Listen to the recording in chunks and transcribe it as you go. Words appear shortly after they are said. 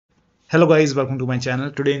Hello guys, welcome to my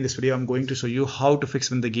channel. Today in this video I'm going to show you how to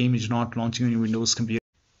fix when the game is not launching on your Windows computer.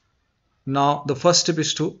 Now the first step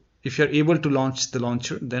is to, if you're able to launch the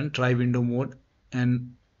launcher, then try window mode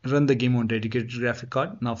and run the game on dedicated graphic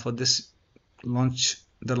card. Now for this, launch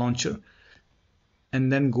the launcher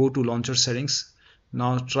and then go to launcher settings.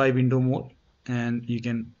 Now try window mode and you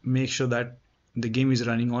can make sure that the game is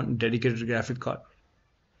running on dedicated graphic card,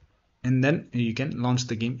 and then you can launch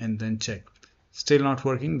the game and then check. Still not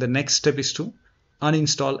working. The next step is to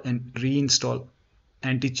uninstall and reinstall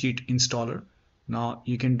AntiCheat installer. Now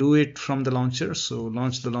you can do it from the launcher. So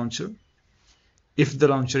launch the launcher. If the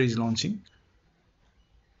launcher is launching,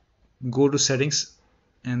 go to settings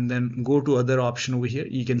and then go to other option over here.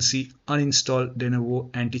 You can see uninstall de novo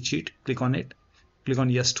AntiCheat. Click on it. Click on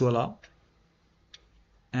yes to allow.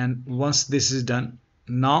 And once this is done,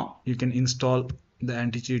 now you can install the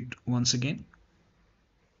AntiCheat once again.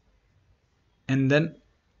 And then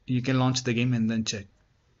you can launch the game and then check.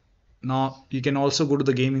 Now you can also go to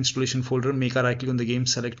the game installation folder, make a right click on the game,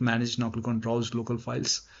 select manage. Now click on browse local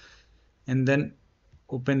files and then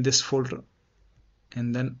open this folder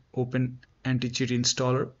and then open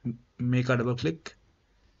AntiCheatInstaller, make a double click,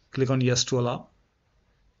 click on yes to allow,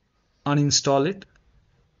 uninstall it,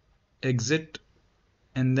 exit,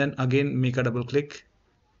 and then again make a double click,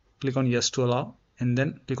 click on yes to allow, and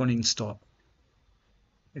then click on install,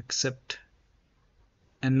 accept.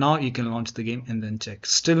 And now you can launch the game and then check.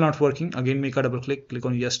 Still not working. Again make a double click, click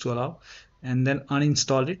on yes to allow, and then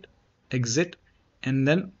uninstall it, exit, and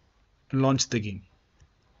then launch the game.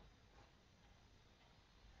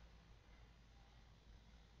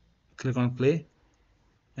 Click on play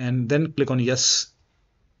and then click on yes,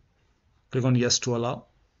 click on yes to allow,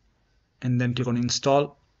 and then click on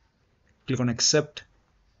install, click on accept,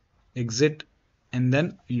 exit, and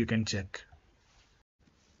then you can check.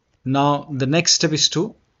 Now the next step is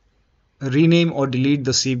to rename or delete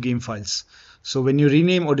the save game files. So when you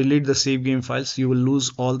rename or delete the save game files, you will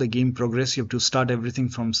lose all the game progress. You have to start everything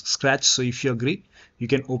from scratch. So if you agree, you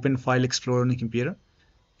can open File Explorer on your computer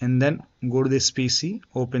and then go to this PC,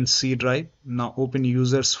 open C drive. Now open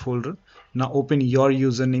users folder. Now open your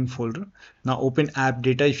username folder. Now open app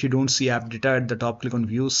data. If you don't see app data at the top, click on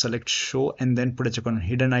view, select show, and then put a check on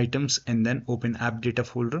hidden items, and then open app data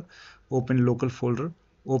folder, open local folder,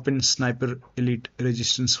 open Sniper Elite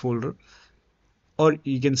Resistance folder, or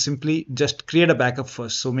you can simply just create a backup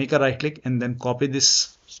first. So make a right click and then copy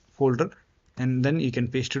this folder and then you can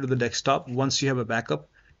paste it to the desktop. Once you have a backup,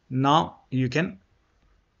 now you can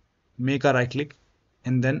make a right click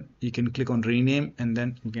and then you can click on rename and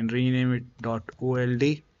then you can rename it .old,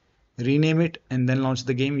 rename it and then launch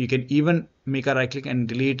the game. You can even make a right click and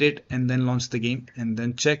delete it and then launch the game and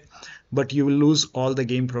then check, but you will lose all the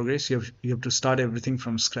game progress. You have to start everything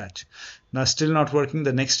from scratch. Now still not working.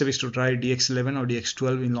 The next step is to try DX11 or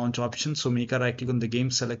DX12 in launch option. So make a right click on the game,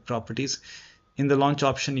 select properties. In the launch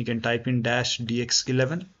option you can type in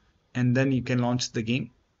 -DX11 and then you can launch the game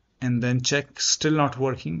and then check. Still not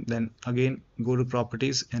working. Then again go to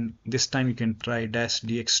properties and this time you can try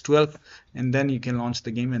 -DX12 and then you can launch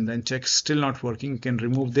the game and then check. Still not working. You can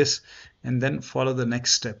remove this and then follow the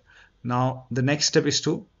next step. Now the next step is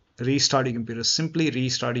to restart your computer. Simply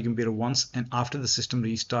restart your computer once, and after the system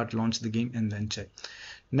restart, launch the game and then check.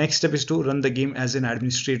 Next step is to run the game as an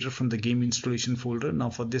administrator from the game installation folder.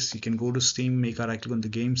 Now for this you can go to Steam, make a right click on the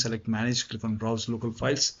game, select manage, click on browse local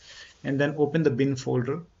files, and then open the bin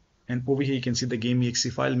folder. And over here you can see the game exe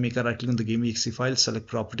file. Make a right click on the game exe file, select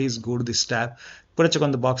properties, go to this tab, put a check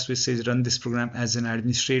on the box which says run this program as an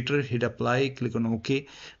administrator, hit apply, click on OK,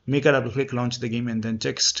 make a double click, launch the game and then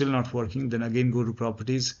check. Still not working. Then again go to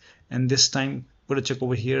properties and this time put a check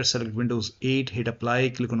over here, select Windows 8, hit apply,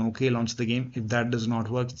 click on OK, launch the game. If that does not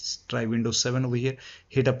work, try Windows 7 over here,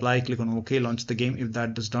 hit apply, click on OK, launch the game. If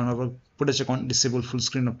that does not work, put a check on disable full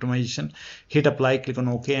screen optimization, hit apply, click on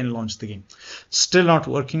OK and launch the game. Still not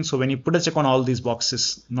working. So when you put a check on all these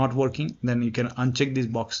boxes not working, then you can uncheck these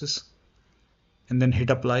boxes and then hit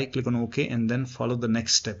apply, click on OK and then follow the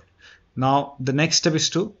next step. Now the next step is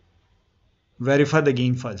to verify the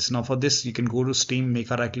game files. Now for this you can go to Steam,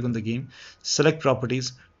 make a right click on the game, select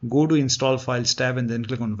properties, go to install files tab and then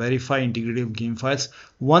click on verify integrity of game files.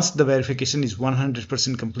 Once the verification is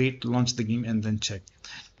 100% complete, launch the game and then check.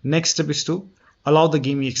 Next step is to allow the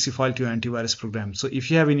game exe file to your antivirus program. So if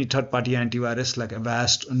you have any third-party antivirus like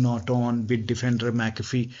Avast, Norton, Bitdefender,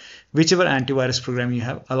 McAfee, whichever antivirus program you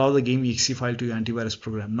have, allow the game exe file to your antivirus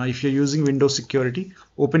program. Now if you're using Windows Security,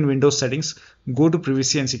 open Windows Settings, go to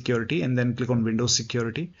Privacy and Security, and then click on Windows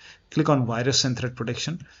Security, click on Virus and Threat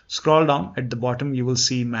Protection, scroll down. At the bottom you will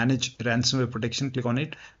see Manage Ransomware Protection, click on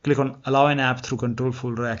it, click on Allow an app through control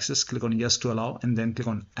folder access, click on Yes to allow, and then click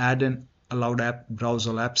on Add an allowed app, browse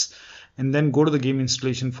all apps, and then go to the game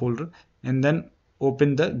installation folder, and then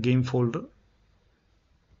open the game folder,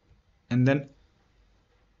 and then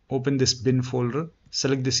open this bin folder,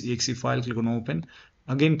 select this exe file, click on open,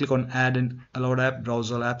 again click on add an allowed app,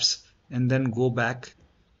 browse all apps, and then go back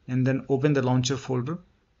and then open the launcher folder,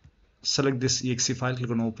 select this exe file,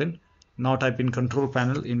 click on open. Now type in control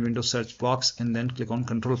panel in Windows search box, and then click on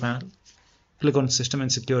control panel, click on system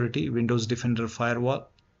and security, Windows Defender Firewall,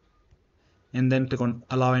 and then click on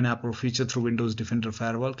allow an app or feature through Windows Defender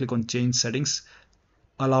Firewall, click on change settings,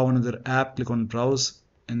 allow another app, click on browse,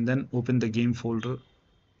 and then open the game folder,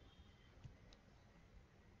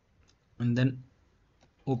 and then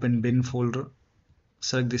open bin folder,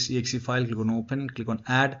 select this exe file, click on open, click on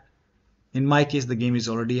add. In my case the game is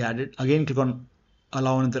already added. Again click on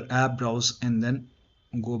allow another app, browse, and then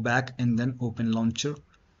go back and then open launcher,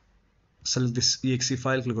 select this exe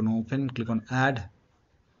file, click on open, click on add.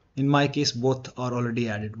 In my case both are already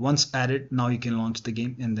added. Once added, now you can launch the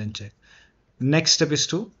game and then check. Next step is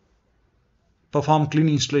to perform clean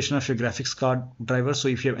installation of your graphics card driver. So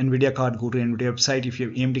if you have NVIDIA card, go to NVIDIA website. If you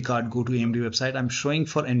have AMD card, go to AMD website. I'm showing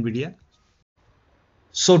for NVIDIA.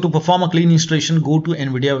 So to perform a clean installation, go to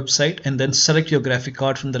NVIDIA website and then select your graphic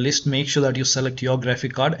card from the list. Make sure that you select your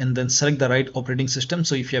graphic card and then select the right operating system.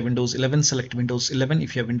 So if you have Windows 11, select Windows 11.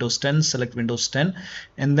 If you have Windows 10, select Windows 10,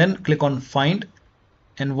 and then click on find.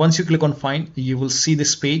 And once you click on find, you will see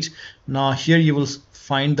this page. Now here you will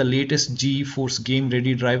find the latest GeForce Game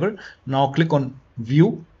Ready driver. Now click on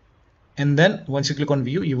view, and then once you click on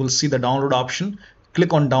view, you will see the download option.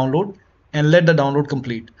 Click on download and let the download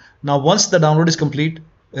complete. Now once the download is complete,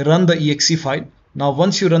 run the exe file. Now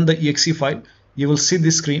once you run the exe file, you will see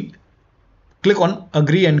this screen. Click on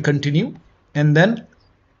agree and continue, and then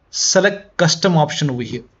select custom option over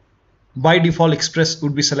here. By default Express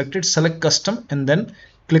would be selected. Select custom and then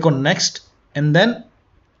click on next, and then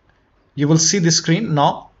you will see this screen.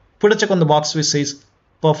 Now put a check on the box which says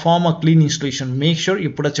perform a clean installation. Make sure you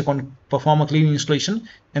put a check on perform a clean installation,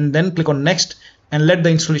 and then click on next and let the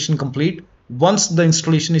installation complete. Once the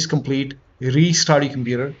installation is complete, restart your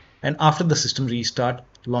computer, and after the system restart,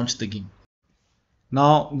 launch the game.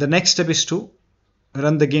 Now the next step is to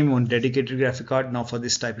run the game on dedicated graphic card. Now for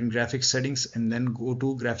this, type in graphics settings and then go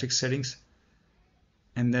to graphics settings,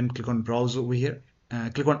 and then click on browse over here,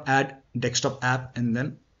 click on add desktop app, and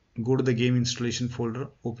then go to the game installation folder,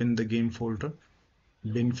 open the game folder,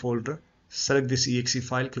 bin folder, select this exe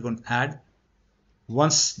file, click on add.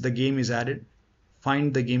 Once the game is added,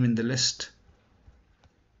 find the game in the list,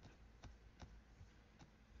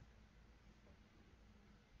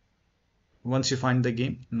 once you find the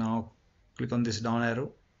game, now click on this down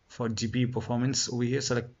arrow for GPU performance over here,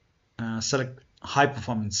 select high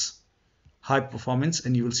performance,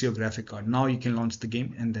 and you will see your graphic card. Now you can launch the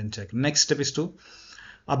game and then check. Next step is to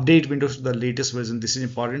update Windows to the latest version. This is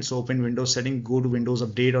important. So open Windows setting, go to Windows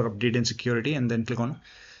Update or Update and Security, and then click on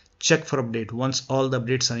check for update. Once all the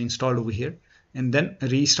updates are installed over here, and then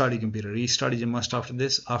restart your computer. Restart is a must after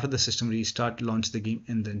this. After the system restart, launch the game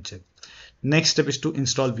and then check. Next step is to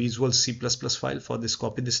install Visual C++ file. For this,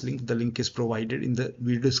 copy this link. The link is provided in the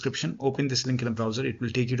video description. Open this link in a browser. It will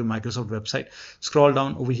take you to Microsoft website. Scroll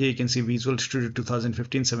down over here. You can see Visual Studio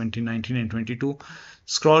 2015, 17, 19, and 22.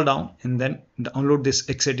 Scroll down and then download this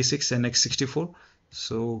x86 and x64.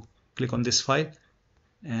 So click on this file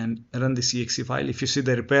and run this exe file. If you see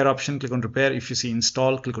the repair option, click on repair. If you see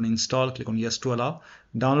install, click on install, click on yes to allow.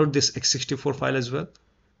 Download this x64 file as well.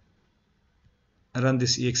 Run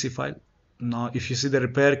this exe file. Now if you see the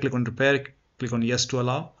repair, click on yes to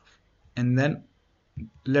allow, and then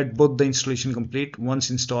let both the installation complete. Once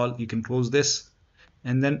installed, you can close this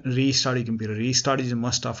and then restart your computer. Restart is a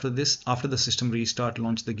must after this. After the system restart,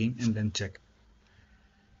 launch the game and then check.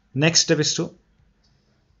 Next step is to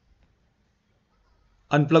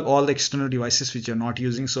unplug all the external devices which you're not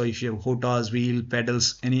using. So if you have HOTAS, wheel,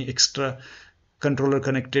 pedals, any extra controller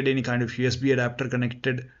connected, any kind of USB adapter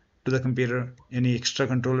connected to the computer, any extra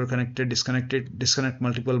controller connected, disconnect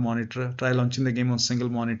multiple monitor. Try launching the game on single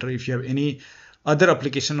monitor. If you have any other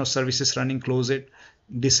application or services running, close it.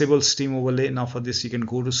 Disable Steam overlay. Now for this, you can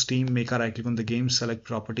go to Steam, make a right click on the game, select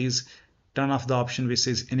properties, turn off the option which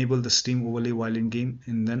says enable the Steam overlay while in game,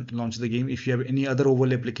 and then launch the game. If you have any other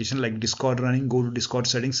overlay application like Discord running, go to Discord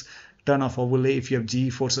settings, turn off overlay. If you have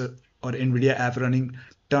GeForce or NVIDIA app running,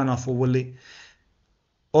 turn off overlay.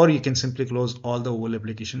 Or you can simply close all the overlay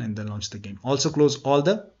application and then launch the game. Also close all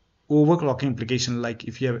the overclocking application, like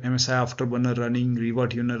if you have MSI Afterburner running,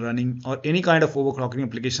 ReverTuner running, or any kind of overclocking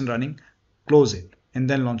application running, close it and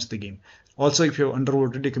then launch the game. Also, if you have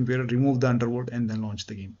undervolted your computer, remove the undervolt and then launch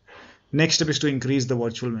the game. Next step is to increase the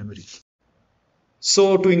virtual memory.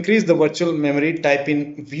 So to increase the virtual memory, type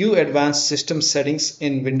in View Advanced System Settings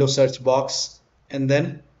in Windows search box, and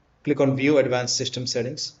then click on View Advanced System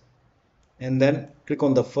Settings, and then click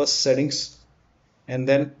on the first settings, and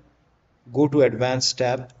then go to Advanced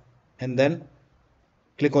tab, and then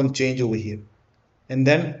click on Change over here, and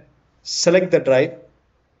then select the drive.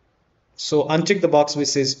 So uncheck the box which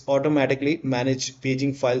says automatically manage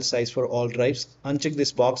paging file size for all drives. Uncheck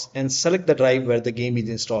this box and select the drive where the game is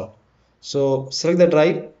installed. So select the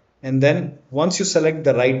drive, and then once you select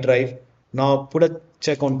the right drive, now put a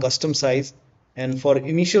check on custom size, and for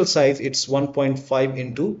initial size it's 1.5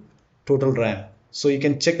 into total RAM. So you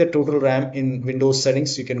can check the total RAM in Windows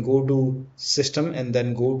settings. You can go to system and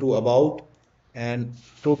then go to about, and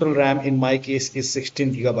total RAM in my case is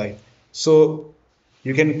 16 GB. So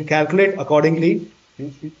you can calculate accordingly.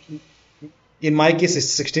 In my case it's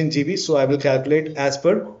 16 GB, so I will calculate as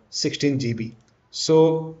per 16 GB.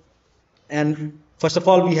 So, and first of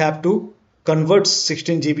all we have to convert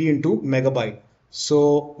 16 GB into megabyte.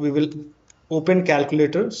 So we will open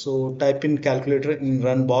calculator. So type in calculator in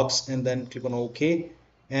run box and then click on OK,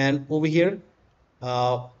 and over here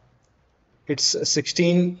it's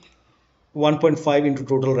 16 1.5 into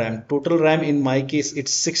total RAM. Total RAM in my case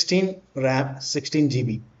it's 16 RAM 16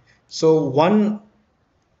 GB. So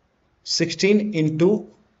 16 into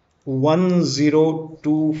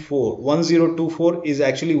 1024 is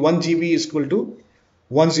actually 1 GB is equal to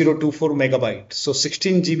 1024 megabyte. So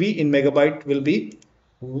 16 GB in megabyte will be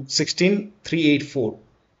 16384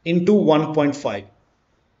 into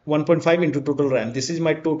 1.5 into total RAM. This is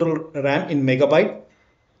my total RAM in megabyte.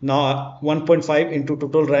 Now 1.5 into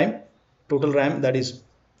total RAM, that is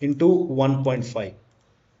into 1.5.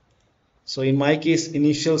 So in my case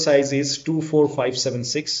initial size is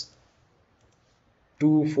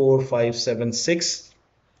 24576,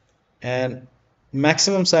 and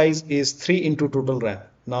maximum size is 3 into total RAM.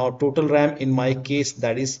 Now total RAM in my case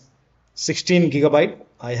that is 16 GB.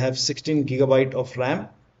 I have 16 GB of RAM.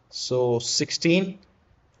 So 16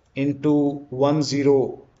 into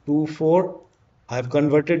 1024, I have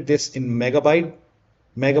converted this in megabyte.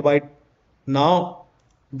 Now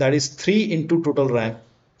that is 3 into total RAM.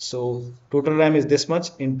 So total RAM is this much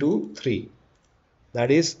into 3, that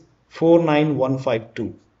is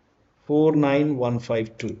 49152.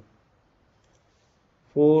 49152.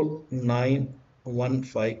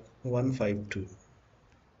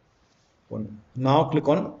 Now click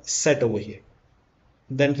on set over here,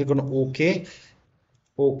 then click on OK,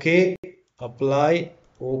 apply,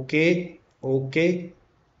 OK.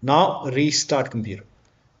 Now restart computer.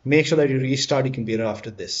 Make sure that you restart your computer after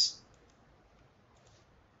this.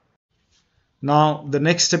 Now the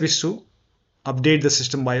next step is to update the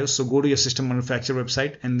system BIOS. So go to your system manufacturer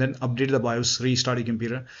website and then update the BIOS, restart your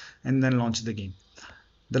computer, and then launch the game.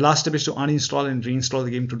 The last step is to uninstall and reinstall the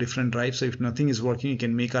game to different drives. So if nothing is working, you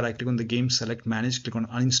can make a right click on the game, select manage, click on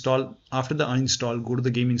uninstall. After the uninstall, go to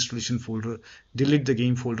the game installation folder, delete the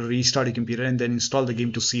game folder, restart your computer, and then install the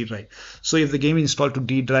game to C drive. So if the game is installed to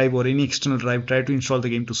D drive or any external drive, try to install the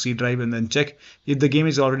game to C drive and then check. If the game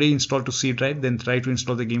is already installed to C drive, then try to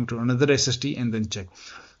install the game to another SSD and then check.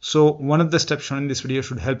 So one of the steps shown in this video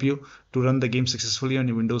should help you to run the game successfully on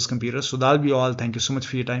your Windows computer. So that'll be all. Thank you so much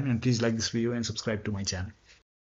for your time, and please like this video and subscribe to my channel.